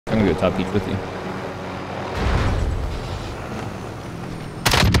I'm gonna go top beach with you.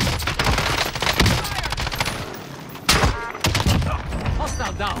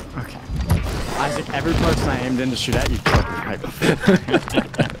 Hostile down. Okay. Isaac, every person I aimed in to shoot at, you killed me right before.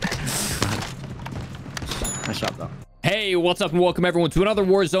 Nice job, though. Hey, what's up and welcome everyone to another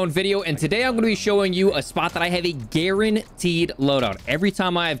Warzone video, and today I'm going to be showing you a spot that I have a guaranteed loadout. Every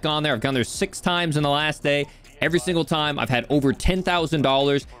time I have gone there, I've gone there 6 times in the last day. Every single time I've had over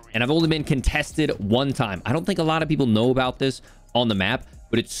 $10,000 and I've only been contested 1 time. I don't think a lot of people know about this on the map,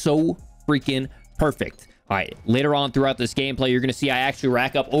 but it's so freaking perfect. All right, later on throughout this gameplay, you're going to see I actually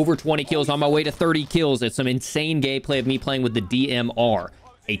rack up over 20 kills on my way to 30 kills. It's some insane gameplay of me playing with the DMR,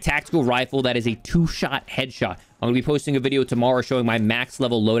 a tactical rifle that is a 2-shot headshot. I'm going to be posting a video tomorrow showing my max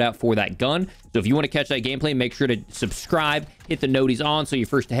level loadout for that gun. So if you want to catch that gameplay, make sure to subscribe, hit the noties on so you're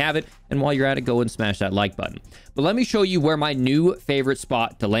first to have it. And while you're at it, go and smash that like button. But let me show you where my new favorite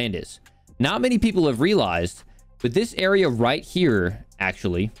spot to land is. Not many people have realized, but this area right here,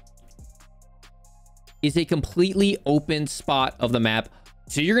 actually, is a completely open spot of the map.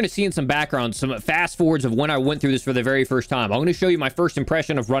 So you're going to see in some background, some fast forwards of when I went through this for the very first time. I'm going to show you my first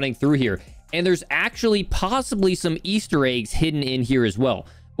impression of running through here. And there's actually possibly some Easter eggs hidden in here as well.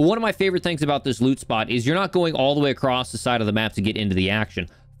 But one of my favorite things about this loot spot is you're not going all the way across the side of the map to get into the action.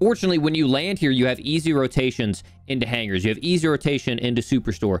 Fortunately, when you land here, you have easy rotations into hangars. You have easy rotation into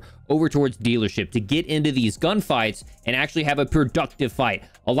Superstore, over towards dealership to get into these gunfights and actually have a productive fight.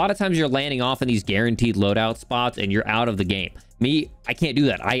 A lot of times you're landing off in these guaranteed loadout spots and you're out of the game. Me, I can't do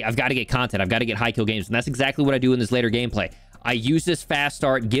that. I've got to get content. I've got to get high kill games. And that's exactly what I do in this later gameplay. I use this fast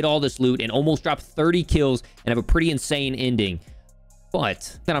start, get all this loot, and almost drop 30 kills and have a pretty insane ending.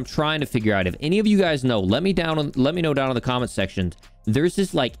 But then I'm trying to figure out if any of you guys know, let me know down in the comment section. There's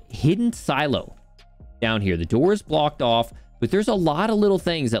this like hidden silo down here. The door is blocked off, but there's a lot of little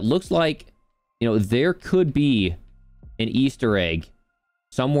things that looks like, you know, there could be an Easter egg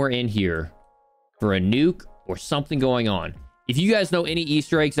somewhere in here for a nuke or something going on. If you guys know any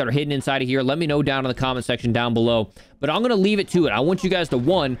Easter eggs that are hidden inside of here, let me know down in the comment section down below. But I'm going to leave it to it. I want you guys to,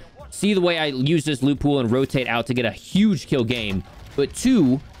 1, see the way I use this loot pool and rotate out to get a huge kill game. But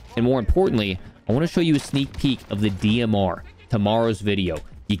 2, and more importantly, I want to show you a sneak peek of the DMR, tomorrow's video.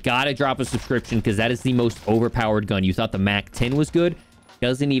 You got to drop a subscription because that is the most overpowered gun. You thought the Mac 10 was good?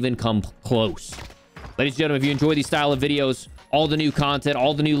 Doesn't even come close. Ladies and gentlemen, if you enjoy these style of videos, all the new content,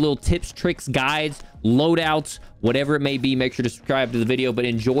 all the new little tips, tricks, guides, loadouts, whatever it may be, make sure to subscribe to the video, but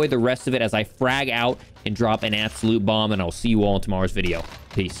enjoy the rest of it as I frag out and drop an absolute bomb, and I'll see you all in tomorrow's video.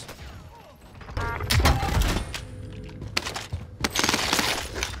 Peace.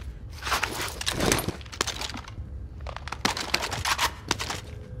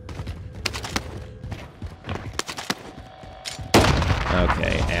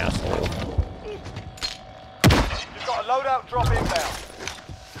 Okay, asshole. You've got a loadout drop inbound.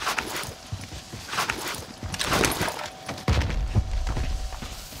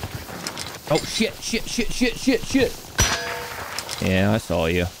 Oh, shit. Yeah, I saw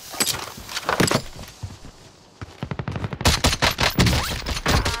you.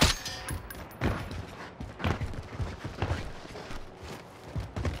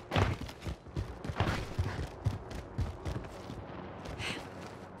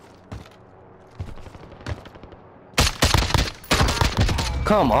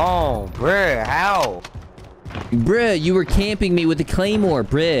 Come on, bruh, how? Bruh, you were camping me with the claymore,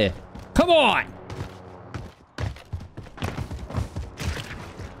 bruh. Come on!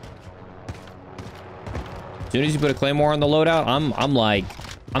 As soon as you put a claymore on the loadout,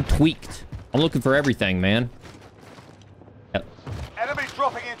 I'm tweaked. I'm looking for everything, man. Yep. Enemies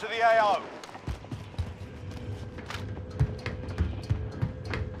dropping into the AO.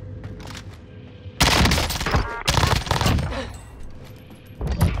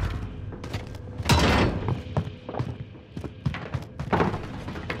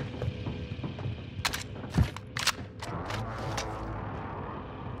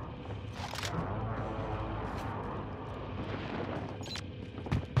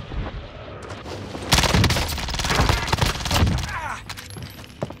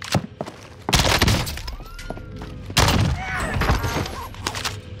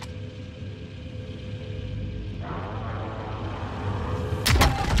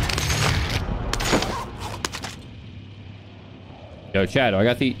 Yo, Chad, do I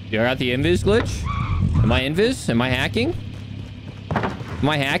got the invis glitch? Am I invis? Am I hacking? Am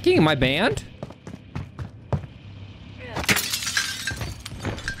I hacking? Am I banned?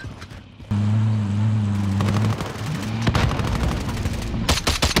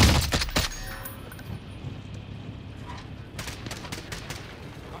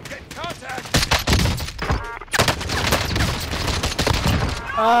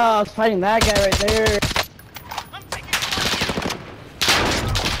 I was fighting that guy right there.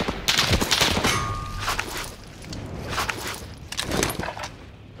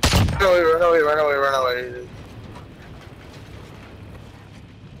 Run away.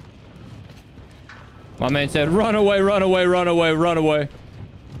 My man said, run away.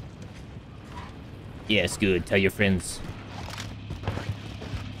 Yes, good. Tell your friends.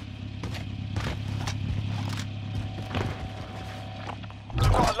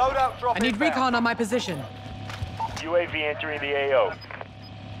 Got a loadout drop I need inbound. recon on my position. UAV entering the AO. Is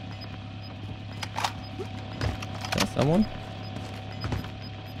that someone?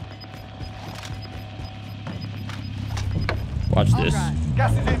 Watch this.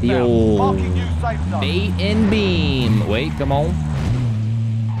 Gas is inbound. The old Marking new safe zone. bait and beam. Wait, come on.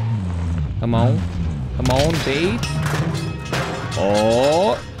 Come on, bait.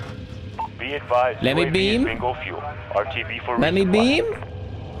 Oh. Be advised. Let me UAV beam. is bingo fuel. RTB for Let me resupply. beam?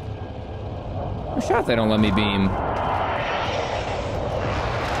 I'm shocked they don't let me beam.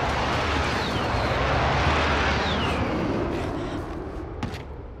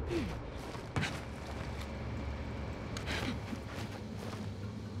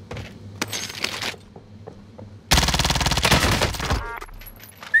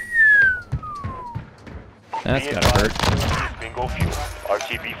 That's Be gotta hurt. advised, bingo fuel.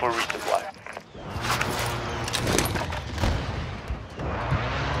 RTB for resupply.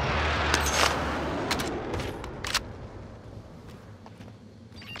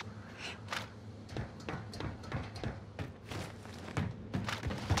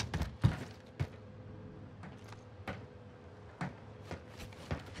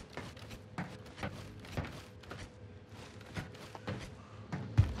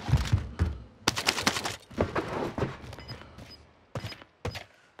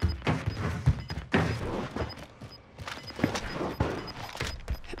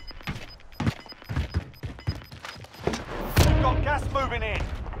 Got gas moving in.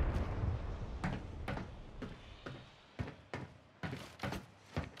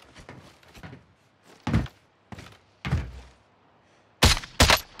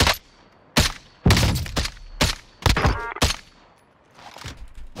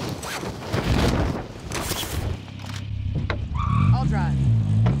 I'll drive.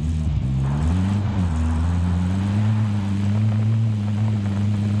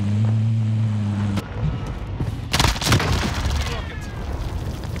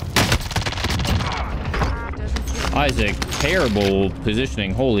 Isaac, terrible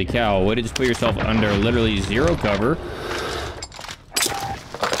positioning. Holy cow. Way to just put yourself under literally zero cover.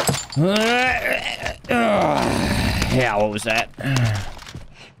 Yeah, what was that?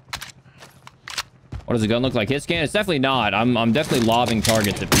 What does the gun look like? Hit scan? It's definitely not. I'm definitely lobbing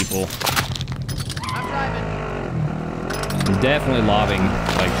targets at people. I'm driving. I'm definitely lobbing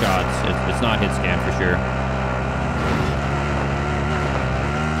like shots. It's not hit scan for sure.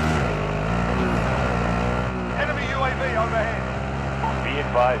 Enemy UAV overhead. Be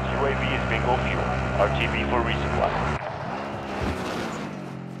advised, UAV is bingo fuel. RTB for resupply.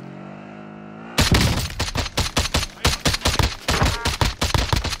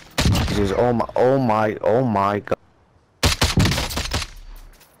 Jesus, oh my god.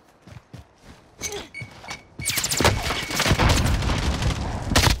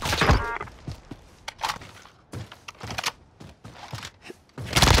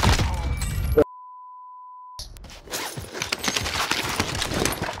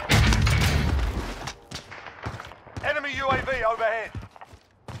 Enemy UAV overhead.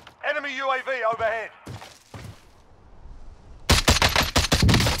 Enemy UAV overhead.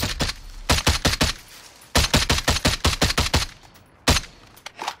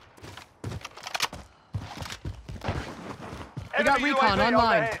 We got Enemy recon UAV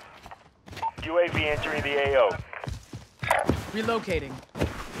online. overhead. UAV entering the AO. Relocating.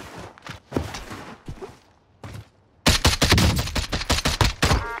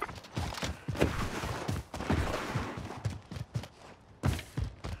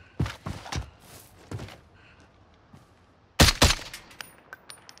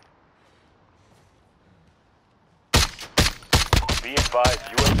 Be advised,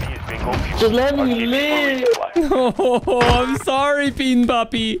 UAV is bingo fuel. Just let me RTB for live. resupply. Oh, I'm sorry, Pin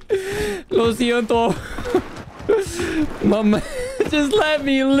Papi. Lo siento. Mama, just let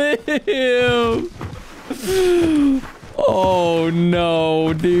me live. Oh,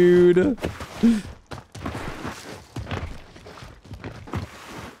 no, dude.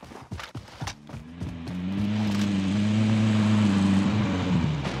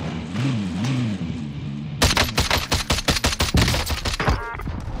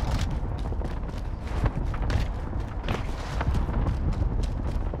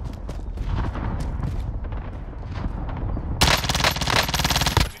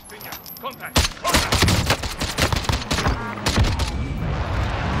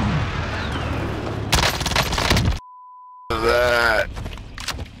 That.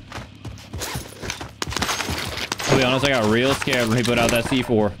 To be honest, I got real scared when he put out that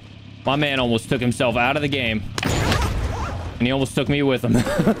C4. My man almost took himself out of the game. And he almost took me with him. We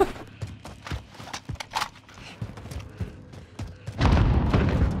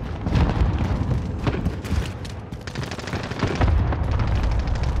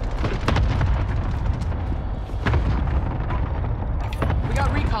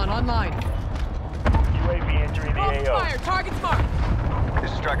got recon online. UAV entering the AO. Fire, target's marked.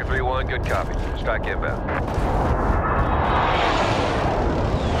 This is Striker 3-1, good copy. Strike inbound.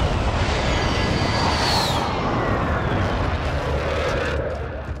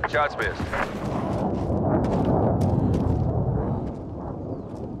 Shots missed.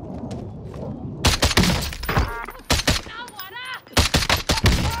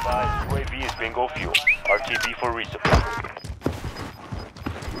 UAV is bingo fuel. RTB for resupply.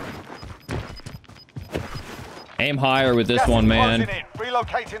 Aim higher with this one, man.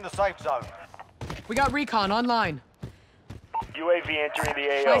 Relocating the safe zone. We got recon online. UAV entering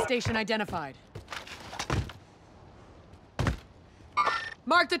the Buy AO. station identified.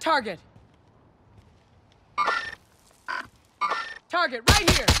 Mark the target. Target right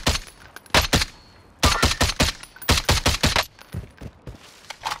here.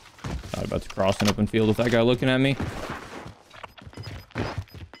 Not about to cross an open field with that guy looking at me.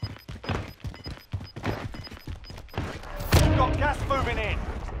 Got gas moving in.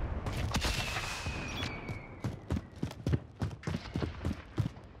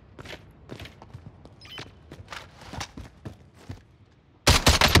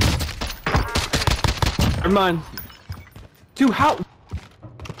 Never mind. Dude, how?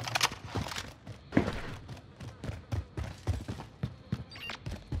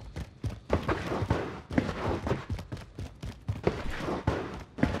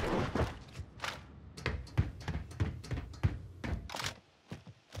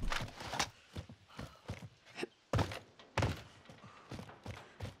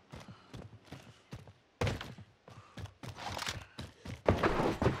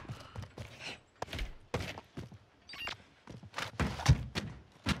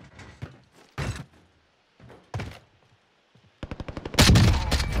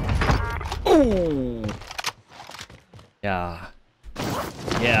 Yeah.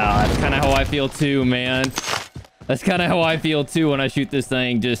 Yeah, that's kind of how I feel too, man. That's kind of how I feel too when I shoot this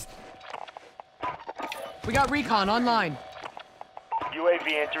thing. Just... We got recon online.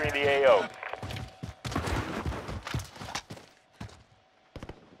 UAV entering the AO.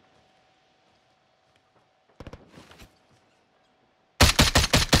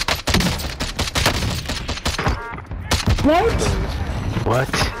 What?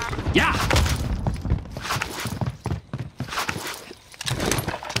 Yeah!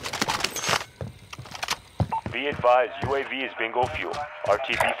 Be advised, UAV is bingo fuel.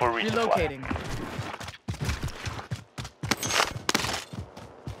 RTB for resupply. Relocating.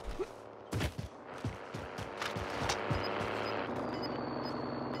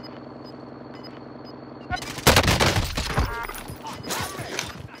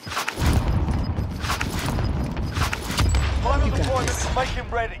 Final deployment is making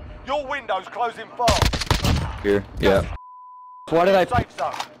ready. Your window's closing fast. Here. Yeah. Why did I? Safe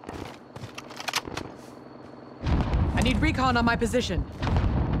zone. I need recon on my position.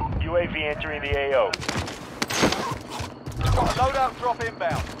 UAV entering the AO. Got a loadout drop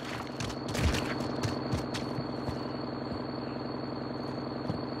inbound.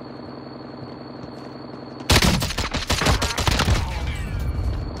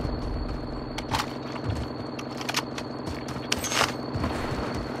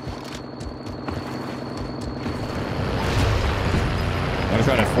 I'm gonna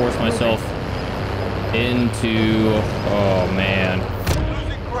try to force myself into... Oh, man.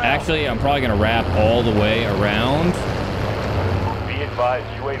 Losing ground. Actually, I'm probably gonna wrap all the way around. Be advised,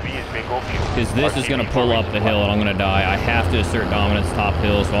 UAV is bingo fuel. Because this is RTB gonna for pull up the resupply. hill and I'm gonna die. I have to assert dominance top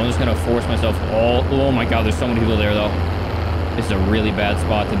hill, so I'm just gonna force myself all... Oh my god, there's so many people there, though. This is a really bad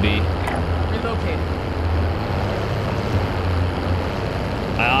spot to be. Relocating.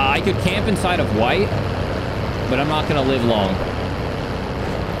 I could camp inside of white, but I'm not gonna live long.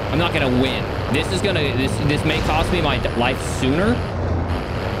 I'm not gonna win. This may cost me my life sooner,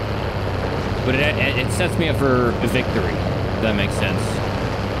 but it sets me up for a victory, if that makes sense.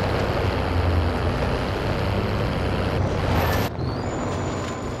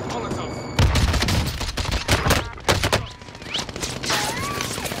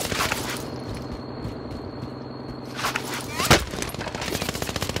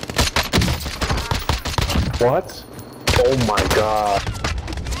 What? Oh my god.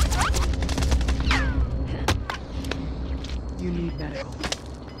 You need medical.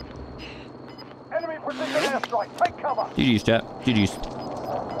 Enemy precision airstrike. Take cover. GG's, chat. GG's.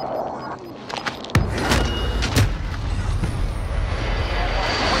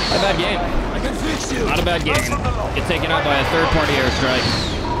 Not a bad game. Not a bad game. Get taken out by a third-party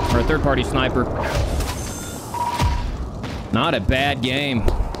airstrike. Or a third-party sniper. Not a bad game.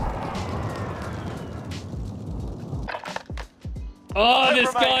 Oh,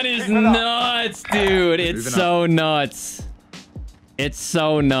 this gun is nuts, dude. It's so nuts. It's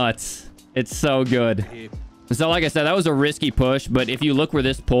so nuts. It's so good. So like I said, that was a risky push, but if you look where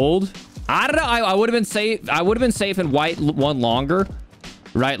this pulled, I don't know. I would have been safe. I would have been safe in white one longer,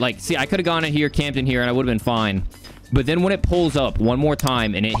 right? Like, see, I could have gone in here, camped in here, and I would have been fine. But then when it pulls up one more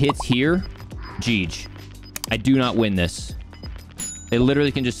time and it hits here, Jeej, I do not win this. It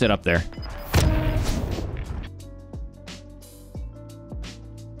literally can just sit up there.